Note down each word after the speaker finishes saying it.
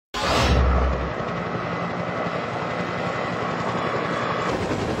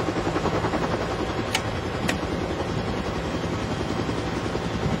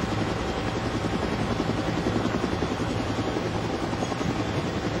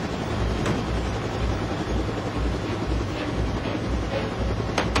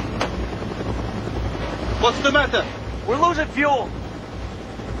What's the matter? We're losing fuel.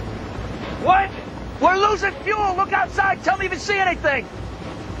 What? We're losing fuel! Look outside! Tell me if you see anything!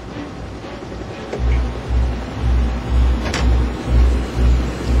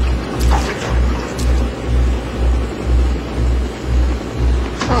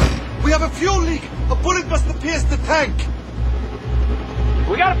 We have a fuel leak! A bullet must have pierced the tank!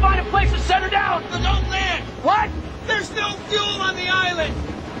 We gotta find a place to set her down! But don't land! What? There's no fuel on the island!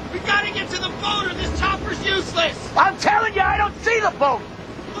 We gotta get to the boat or this chopper's useless! I'm telling you, I don't see the boat!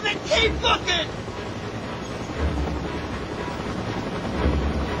 Well, then keep looking!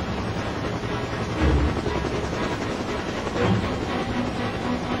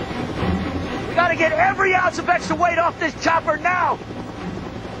 We gotta get every ounce of extra weight off this chopper now!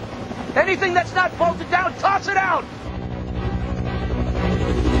 Anything that's not bolted down, toss it out!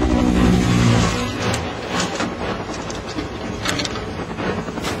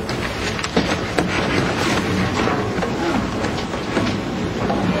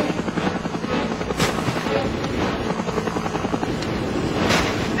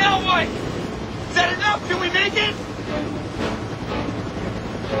 Now what? Is that enough? Can we make it?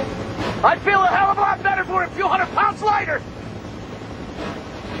 I'd feel a hell of a lot better if we were a few 100 pounds lighter!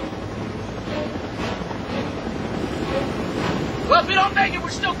 Well, if we don't make it, we're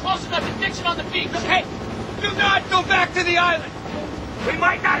still close enough to Dixon on the beach. Hey, do not go back to the island! We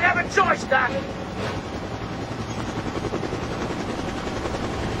might not have a choice, Doc.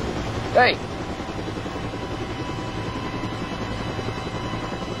 Hey.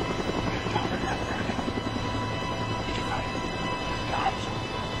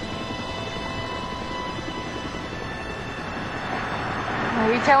 Why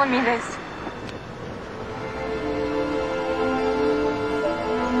are you telling me this?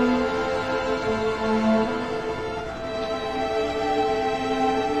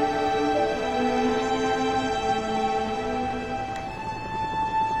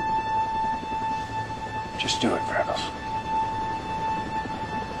 Just do it, Freckles.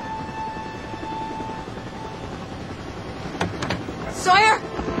 Sawyer!